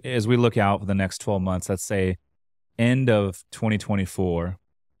curious, like as we look out for the next 12 months, let's say end of 2024,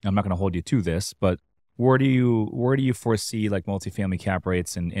 I'm not going to hold you to this, but where do you foresee like multifamily cap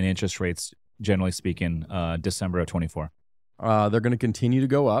rates and interest rates, generally speaking, December of 24? They're going to continue to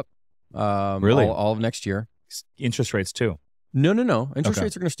go up. Really? All of next year. Interest rates too? No. Interest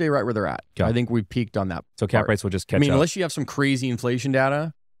rates are going to stay right where they're at. I think we've peaked on that. So cap rates will just catch up. Unless you have some crazy inflation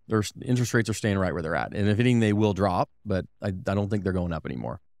data, interest rates are staying right where they're at. And if anything, they will drop, but I don't think they're going up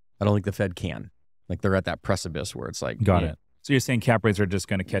anymore. I don't think the Fed can. Like they're at that precipice where it's like... Got it. So you're saying cap rates are just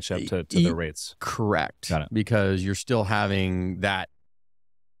going to catch up to their rates? Correct. Got it. Because you're still having that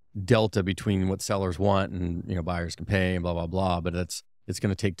delta between what sellers want and buyers can pay and blah, blah, blah. But it's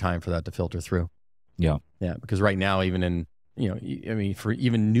going to take time for that to filter through. Yeah. Yeah. Because right now, even in... for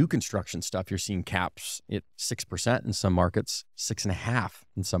even new construction stuff, you're seeing caps at 6% in some markets, 6.5%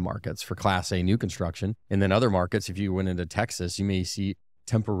 in some markets for Class A new construction. And then other markets, if you went into Texas, you may see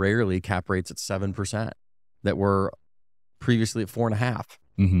temporarily cap rates at 7% that were previously at 4.5%.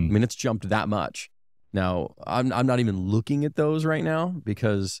 I mean, it's jumped that much. Now, I'm not even looking at those right now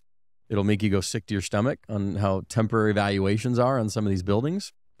because it'll make you go sick to your stomach on how temporary valuations are on some of these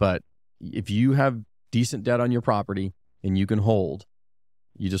buildings. But if you have decent debt on your property, and you can hold,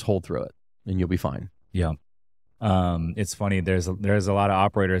 you just hold through it and you'll be fine. Yeah. It's funny. There's a lot of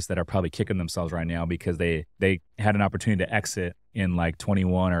operators that are probably kicking themselves right now because they had an opportunity to exit in like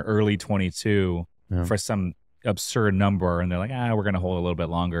 21 or early 22 for some absurd number. And they're like, we're going to hold a little bit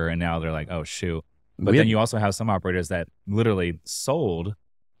longer. And now they're like, oh, shoot. But then you also have some operators that literally sold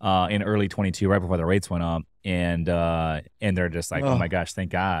in early 22 right before the rates went up. And they're just like, oh my gosh, thank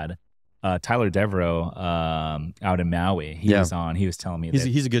God. Tyler Devereaux out in Maui. He was on. He was telling me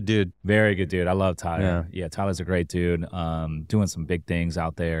he's a good dude. Very good dude. I love Tyler. Yeah, Tyler's a great dude. Doing some big things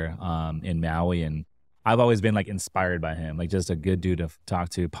out there in Maui, and I've always been like inspired by him. Like just a good dude to talk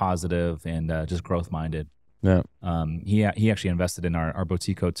to, positive and just growth minded. Yeah. He actually invested in our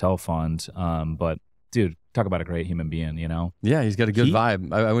boutique hotel fund. But dude, talk about a great human being. Yeah, he's got a good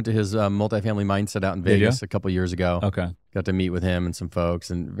vibe. I went to his multifamily mindset out in Vegas a couple years ago. Okay. Got to meet with him and some folks,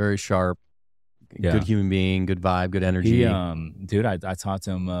 and very sharp, good human being, good vibe, good energy. Dude, I talked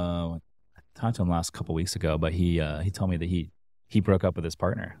to him last couple weeks ago, but he told me that he broke up with his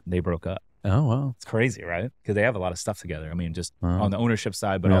partner. They broke up. Oh, wow. It's crazy, right? Because they have a lot of stuff together. I mean, just on the ownership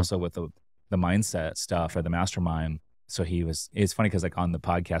side, but also with the mindset stuff or the mastermind. So it's funny because like on the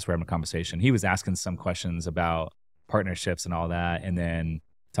podcast, we're having a conversation. He was asking some questions about partnerships and all that. And then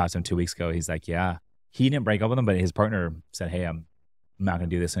talked to him 2 weeks ago. He's like, yeah, he didn't break up with him, but his partner said, hey, I'm not going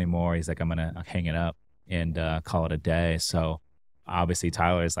to do this anymore. He's like, I'm going to hang it up and call it a day. So obviously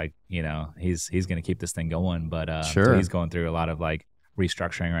Tyler is like, he's going to keep this thing going, but so he's going through a lot of like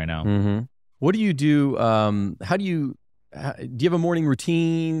restructuring right now. Mm-hmm. What do you do? Do you have a morning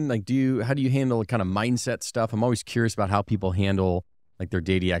routine? Like, how do you handle kind of mindset stuff? I'm always curious about how people handle like their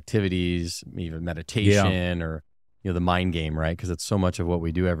daily activities, even meditation or, the mind game, right? Because it's so much of what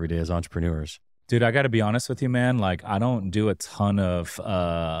we do every day as entrepreneurs. Dude, I got to be honest with you, man. Like, I don't do a ton of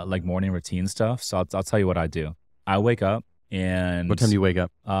like morning routine stuff. So I'll tell you what I do. I wake up and... What time do you wake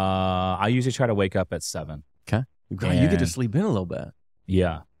up? I usually try to wake up at 7. Okay. God, you get to sleep in a little bit.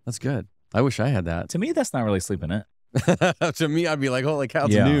 Yeah. That's good. I wish I had that. To me, that's not really sleeping in. To me, I'd be like, holy cow,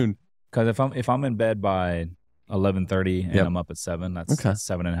 it's Yeah. noon. Because if I'm in bed by 11:30 and Yep. I'm up at 7, that's Okay.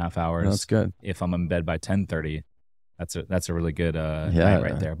 7.5 hours. That's good. If I'm in bed by 10:30, that's a really good Yeah. night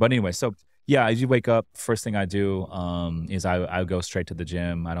right there. But anyway, so yeah, as you wake up, first thing I do is I go straight to the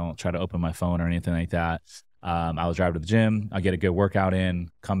gym. I don't try to open my phone or anything like that. I'll drive to the gym. I'll get a good workout in,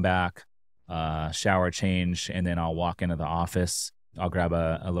 come back, shower, change, and then I'll walk into the office. I'll grab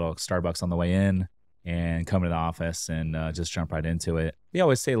a little Starbucks on the way in and come to the office and just jump right into it. They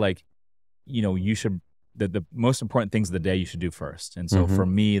always say, like, you should, the most important things of the day you should do first. And so for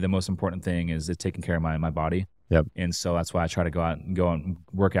me, the most important thing is taking care of my body. Yep. And so that's why I try to go and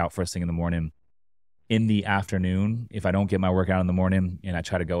work out first thing in the morning. In the afternoon, if I don't get my workout in the morning and I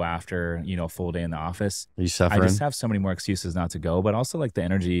try to go after, a full day in the office, Are you suffering? I just have so many more excuses not to go. But also, like, the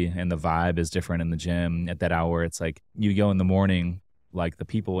energy and the vibe is different in the gym at that hour. It's like you go in the morning, like the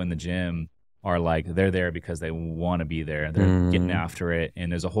people in the gym are like, they're there because they want to be there. They're getting after it.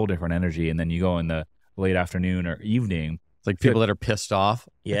 And there's a whole different energy. And then you go in the late afternoon or evening. It's like people that are pissed off.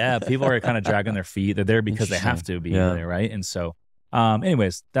 Yeah, people are kind of dragging their feet. They're there because they have to be there, right? And so,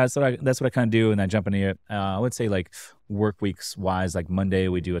 anyways, that's what I kind of do, and I jump into it. I would say, like, work weeks wise, like Monday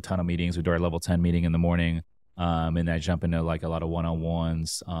we do a ton of meetings. We do our level 10 meeting in the morning, and I jump into like a lot of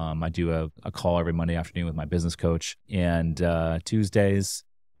one-on-ones. I do a call every Monday afternoon with my business coach, and Tuesdays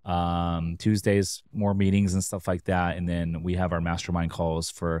more meetings and stuff like that, and then we have our mastermind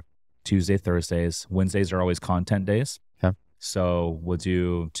calls for Tuesday, Thursdays. Wednesdays are always content days. Okay. So we'll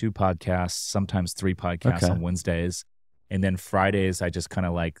do 2 podcasts, sometimes 3 podcasts on Wednesdays. And then Fridays, I just kind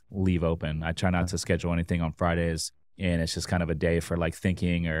of like leave open. I try not to schedule anything on Fridays. And it's just kind of a day for like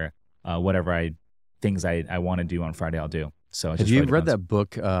thinking or whatever things I want to do on Friday, I'll do. So have you read that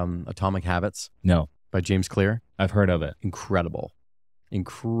book, Atomic Habits? No. By James Clear? I've heard of it. Incredible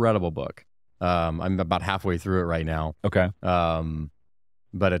book. I'm about halfway through it right now. Okay.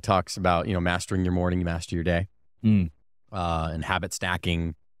 But it talks about, mastering your morning, master your day, and habit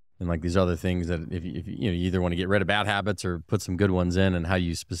stacking, and like these other things that if you either want to get rid of bad habits or put some good ones in, and how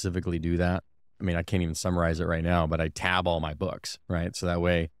you specifically do that. I mean, I can't even summarize it right now, but I tab all my books, right? So that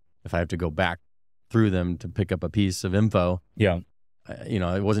way, if I have to go back through them to pick up a piece of info, it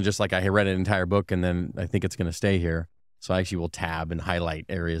wasn't just like I read an entire book and then I think it's going to stay here. So I actually will tab and highlight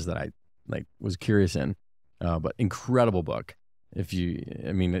areas that I was curious in. But incredible book.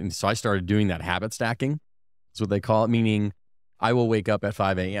 So I started doing that habit stacking. That's what they call it, meaning I will wake up at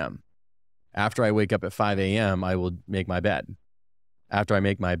 5 a.m. After I wake up at 5 a.m., I will make my bed. After I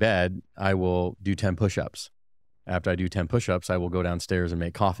make my bed, I will do 10 push-ups. After I do 10 push-ups, I will go downstairs and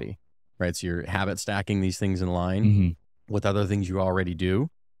make coffee, right? So you're habit stacking these things in line with other things you already do.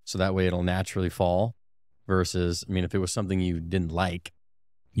 So that way it'll naturally fall versus, if it was something you didn't like,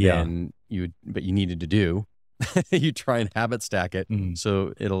 but you needed to do, you try and habit stack it.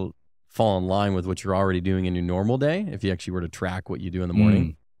 So it'll fall in line with what you're already doing in your normal day. If you actually were to track what you do in the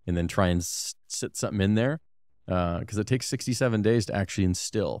morning and then try and sit something in there, because it takes 67 days to actually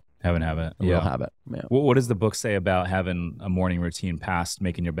instill a real habit. Yeah. What does the book say about having a morning routine past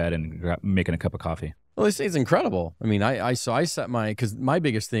making your bed and making a cup of coffee? Well, it's incredible. I set because my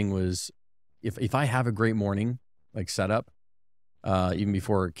biggest thing was if I have a great morning, like setup, even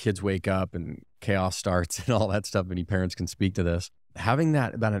before kids wake up and chaos starts and all that stuff, any parents can speak to this, having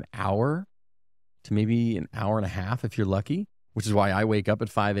that about an hour to maybe an hour and a half if you're lucky, which is why I wake up at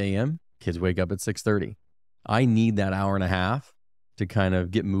 5 a.m. Kids wake up at 6:30. I need that hour and a half to kind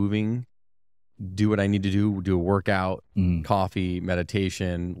of get moving, do what I need to do a workout, coffee,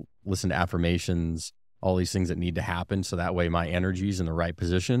 meditation, listen to affirmations, all these things that need to happen. So that way my energy's in the right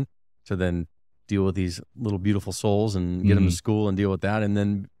position to then deal with these little beautiful souls and get them to school and deal with that. And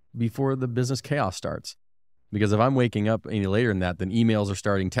then before the business chaos starts, because if I'm waking up any later than that, then emails are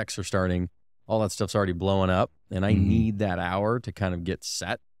starting, texts are starting, all that stuff's already blowing up. And I need that hour to kind of get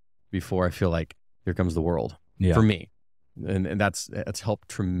set before I feel like here comes the world for me. And that's helped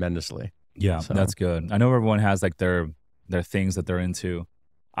tremendously. Yeah, so that's good. I know everyone has like their things that they're into.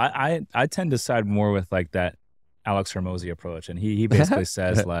 I tend to side more with like that Alex Hormozy approach. And he basically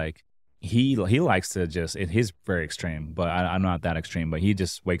says like, he likes to just, he's very extreme, but I'm not that extreme, but he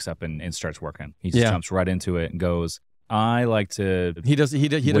just wakes up and starts working. He just jumps right into it and goes. I like to. He doesn't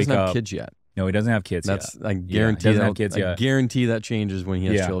have kids yet. No, he doesn't have kids yet. I guarantee he doesn't have kids yet. I guarantee that changes when he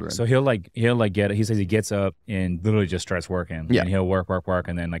has children. So he'll get it. He says he gets up and literally just starts working. Yeah. And he'll work.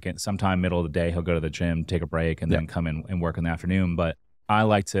 And then like sometime middle of the day, he'll go to the gym, take a break, and then come in and work in the afternoon. But I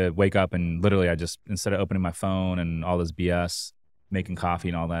like to wake up and literally I just, instead of opening my phone and all this BS, making coffee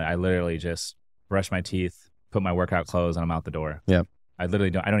and all that, I literally just brush my teeth, put my workout clothes, and I'm out the door. Yeah. I don't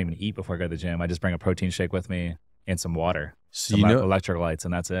even eat before I go to the gym. I just bring a protein shake with me and some water, So some electrolytes,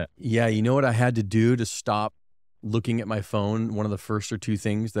 and that's it. Yeah, you know what I had to do to stop looking at my phone? One of the first or two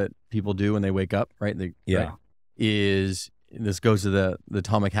things that people do when they wake up, right? Right, is, this goes to the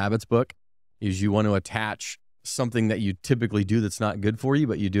Atomic Habits book, is you want to attach something that you typically do that's not good for you,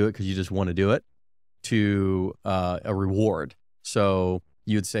 but you do it because you just want to do it, to a reward. So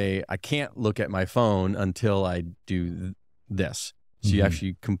you would say, I can't look at my phone until I do this. So you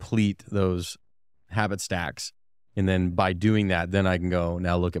actually complete those habit stacks. And then by doing that, then I can go,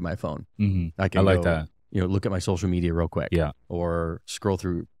 now look at my phone. I like that. Look at my social media real quick. Yeah. Or scroll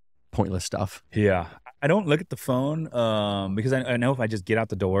through pointless stuff. Yeah. I don't look at the phone because I know if I just get out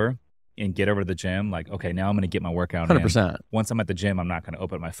the door and get over to the gym, like, okay, now I'm going to get my workout 100%. in. Once I'm at the gym, I'm not going to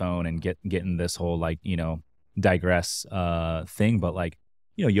open my phone and get in this whole, like, digress thing. But like,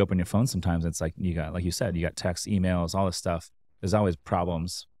 you open your phone sometimes, it's like, you got, like you said, you got texts, emails, all this stuff. There's always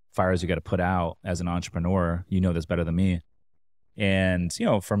problems, fires you got to put out as an entrepreneur. You know this better than me. And,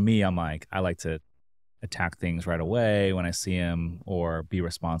 for me, I'm like, I like to attack things right away when I see them, or be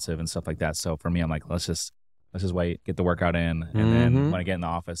responsive and stuff like that. So for me, I'm like, let's just wait, get the workout in. And then when I get in the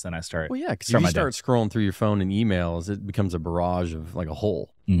office, then I start. Well, yeah, because if you start scrolling through your phone and emails, it becomes a barrage of like a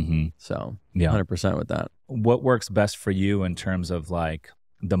hole. So 100% with that. What works best for you in terms of like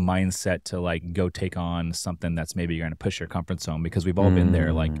the mindset to like go take on something that's maybe you're going to push your comfort zone? Because we've all been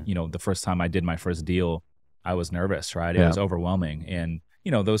there. Like, the first time I did my first deal, I was nervous, right? It was overwhelming. And,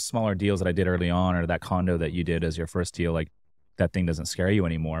 those smaller deals that I did early on, or that condo that you did as your first deal, like that thing doesn't scare you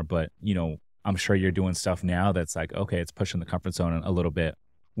anymore. But, I'm sure you're doing stuff now that's like, okay, it's pushing the comfort zone a little bit.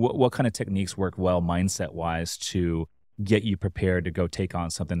 What kind of techniques work well mindset wise to get you prepared to go take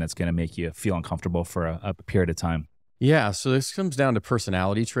on something that's going to make you feel uncomfortable for a period of time? Yeah, so this comes down to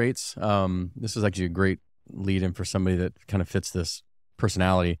personality traits. This is actually a great lead in for somebody that kind of fits this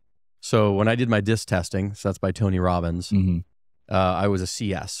personality. So when I did my DISC testing, so that's by Tony Robbins, I was a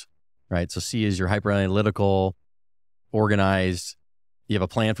CS, right? So C is your hyper analytical, organized. You have a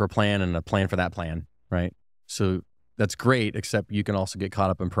plan for a plan and a plan for that plan, right? So that's great, except you can also get caught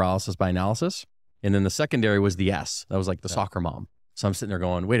up in paralysis by analysis. And then the secondary was the S. That was like the soccer mom. So I'm sitting there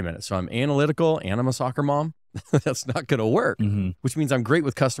going, wait a minute. So I'm analytical and I'm a soccer mom? That's not going to work, which means I'm great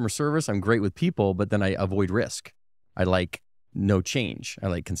with customer service. I'm great with people, but then I avoid risk. I like no change. I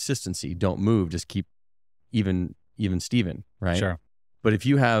like consistency. Don't move. Just keep even Steven, right? Sure. But if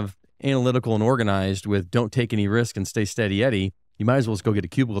you have analytical and organized with don't take any risk and stay steady Eddie, you might as well just go get a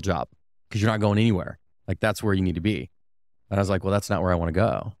cubicle job because you're not going anywhere. Like that's where you need to be. And I was like, well, that's not where I want to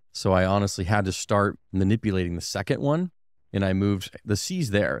go. So I honestly had to start manipulating the second one. And I moved, the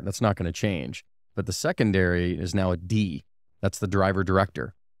C's there, that's not going to change. But the secondary is now a D. That's the driver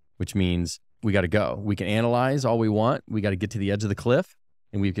director, which means we got to go. We can analyze all we want. We got to get to the edge of the cliff.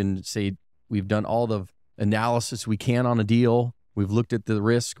 And we can say, we've done all the analysis we can on a deal. We've looked at the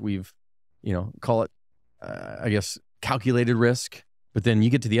risk. We've, call it, I guess, calculated risk. But then you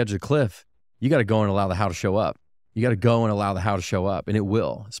get to the edge of the cliff, you got to go and allow the how to show up. You got to go and allow the how to show up. And it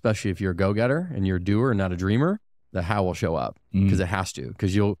will, especially if you're a go-getter and you're a doer and not a dreamer. The how will show up because it has to,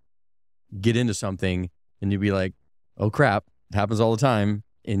 because you'll get into something and you'll be like, oh crap, it happens all the time.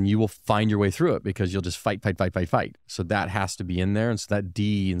 And you will find your way through it because you'll just fight. So that has to be in there. And so that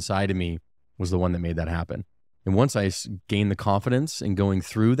D inside of me was the one that made that happen. And once I gained the confidence in going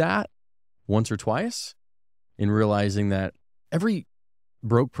through that once or twice and realizing that every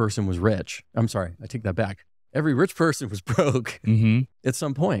broke person was rich. I'm sorry, I take that back. Every rich person was broke at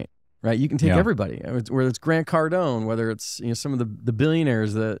some point. Right, you can take everybody, whether it's Grant Cardone, whether it's some of the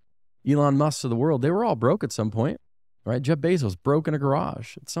billionaires, the Elon Musk of the world, they were all broke at some point, right? Jeff Bezos broke in a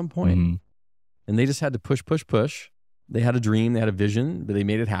garage at some point. And they just had to push. They had a dream, they had a vision, but they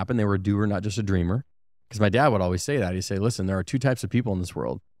made it happen. They were a doer, not just a dreamer. Because my dad would always say that. He'd say, listen, there are two types of people in this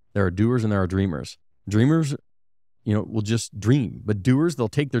world. There are doers and there are dreamers. Dreamers, will just dream, but doers, they'll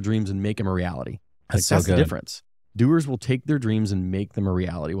take their dreams and make them a reality. That's the difference. Doers will take their dreams and make them a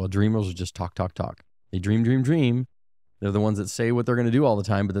reality, while dreamers will just talk. They dream. They're the ones that say what they're going to do all the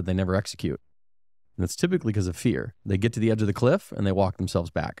time, but that they never execute. And it's typically because of fear. They get to the edge of the cliff and they walk themselves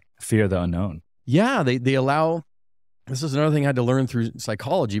back. Fear of the unknown. Yeah, they allow, this is another thing I had to learn through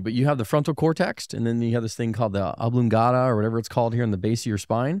psychology, but you have the frontal cortex, and then you have this thing called the oblongata, or whatever it's called here in the base of your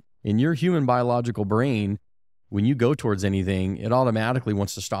spine. In your human biological brain, when you go towards anything, it automatically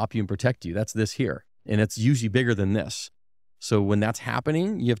wants to stop you and protect you. That's this here. And it's usually bigger than this. So when that's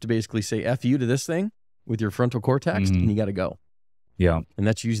happening, you have to basically say F you to this thing with your frontal cortex and you got to go. Yeah. And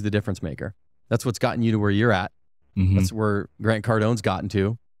that's usually the difference maker. That's what's gotten you to where you're at. That's where Grant Cardone's gotten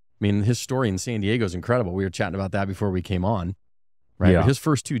to. mean, his story in San Diego is incredible. We were chatting about that before we came on, right? Yeah. But his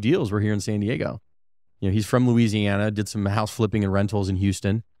first 2 deals were here in San Diego. He's from Louisiana, did some house flipping and rentals in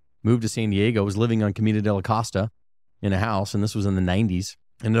Houston, moved to San Diego, was living on Camino de la Costa in a house, and this was in the 90s.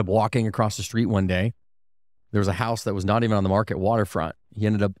 Ended up walking across the street one day. There was a house that was not even on the market, waterfront. He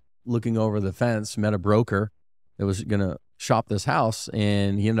ended up looking over the fence, met a broker that was going to shop this house,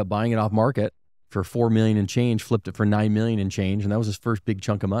 and he ended up buying it off market for $4 million and change, flipped it for $9 million and change, and that was his first big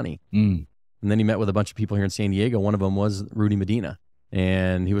chunk of money. And then he met with a bunch of people here in San Diego. One of them was Rudy Medina,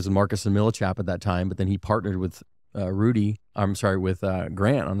 and he was with Marcus and Millichap at that time, but then he partnered with Grant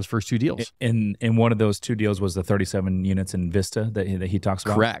on his first 2 deals. And one of those 2 deals was the 37 units in Vista that he talks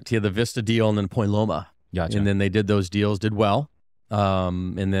about? Correct. He had the Vista deal and then Point Loma. Gotcha. And then they did those deals, did well.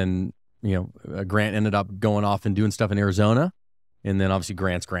 And then, Grant ended up going off and doing stuff in Arizona. And then obviously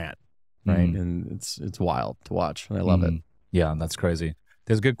Grant's Grant, right? And it's wild to watch, and I love it. Yeah, that's crazy.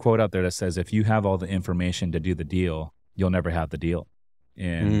 There's a good quote out there that says, if you have all the information to do the deal, you'll never have the deal.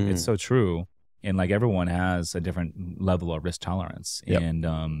 And it's so true. And like everyone has a different level of risk tolerance. Yep. And,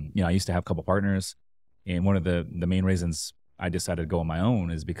 I used to have a couple partners, and one of the main reasons I decided to go on my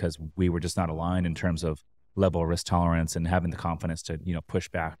own is because we were just not aligned in terms of level of risk tolerance and having the confidence to,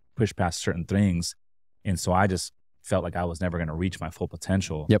 push past certain things. And so I just felt like I was never going to reach my full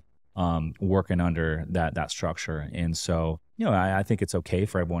potential. Yep. Working under that structure. And so, I think it's okay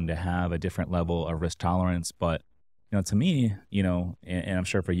for everyone to have a different level of risk tolerance. But, to me, and I'm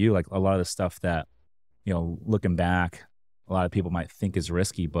sure for you, like a lot of the stuff that, looking back, a lot of people might think is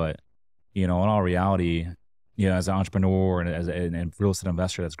risky, but, in all reality, as an entrepreneur and as a real estate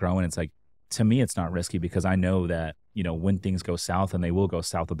investor that's growing, it's like, to me, it's not risky because I know that, when things go south, and they will go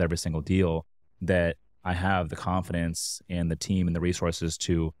south with every single deal, that I have the confidence and the team and the resources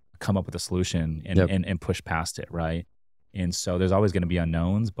to come up with a solution and push past it, right? And so there's always going to be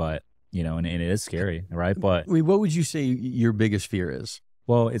unknowns, but, and it is scary, right? But what would you say your biggest fear is?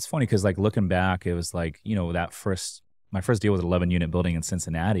 Well, it's funny because like looking back, it was like, my first deal was an 11-unit building in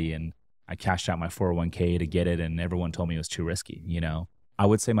Cincinnati, and I cashed out my 401k to get it, and everyone told me it was too risky, I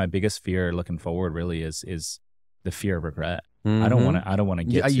would say my biggest fear looking forward really is the fear of regret. I don't want to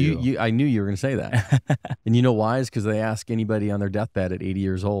get I knew you were going to say that. And you know why? Is because they ask anybody on their deathbed at 80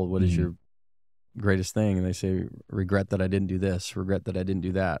 years old, what is your greatest thing? And they say, regret that I didn't do this, regret that I didn't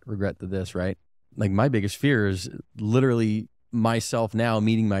do that, regret that this, right? Like my biggest fear is literally myself now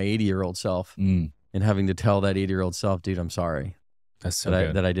meeting my 80-year-old self and having to tell that 80-year-old self, dude, I'm sorry. That's so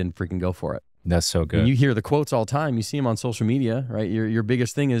good. That I didn't freaking go for it. That's so good. And you hear the quotes all the time. You see them on social media, right? Your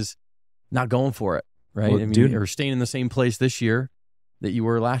biggest thing is not going for it, right? Well, dude, or staying in the same place this year that you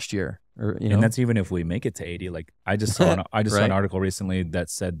were last year. Or, And that's even if we make it to 80. Like I just saw an article recently that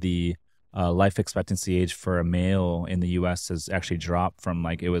said the life expectancy age for a male in the U.S. has actually dropped from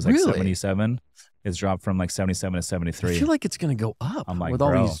like, it was like 77. It's dropped from like 77 to 73. I feel like it's going to go up like, with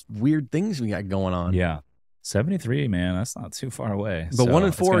all these weird things we got going on. Yeah. 73, man, that's not too far away. But 1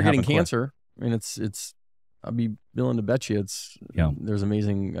 in 4 are getting cancer. I mean, it's. I'll be willing to bet you there's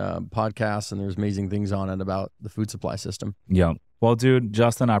amazing podcasts and there's amazing things on it about the food supply system. Yeah. Well, dude,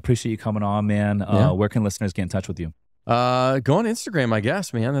 Justin, I appreciate you coming on, man. Where can listeners get in touch with you? Go on Instagram, I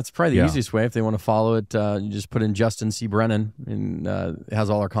guess, man. That's probably the easiest way. If they want to follow it, you just put in Justin C. Brennan, and it has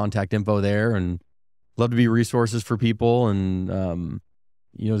all our contact info there. And love to be resources for people, and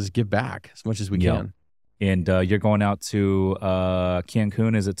just give back as much as we can. And you're going out to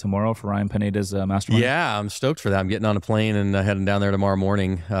Cancun, is it tomorrow for Ryan Pineda's mastermind? Yeah, I'm stoked for that. I'm getting on a plane and heading down there tomorrow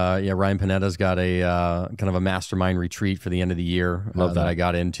morning. Ryan Pineda's got a kind of a mastermind retreat for the end of the year that I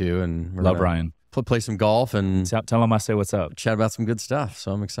got into. And love Ryan. Play some golf and tell him I say what's up. Chat about some good stuff.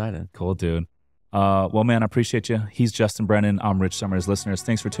 So I'm excited. Cool, dude. Well, man, I appreciate you. He's Justin Brennan. I'm Rich Summers. Listeners,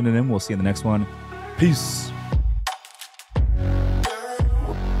 thanks for tuning in. We'll see you in the next one. Peace.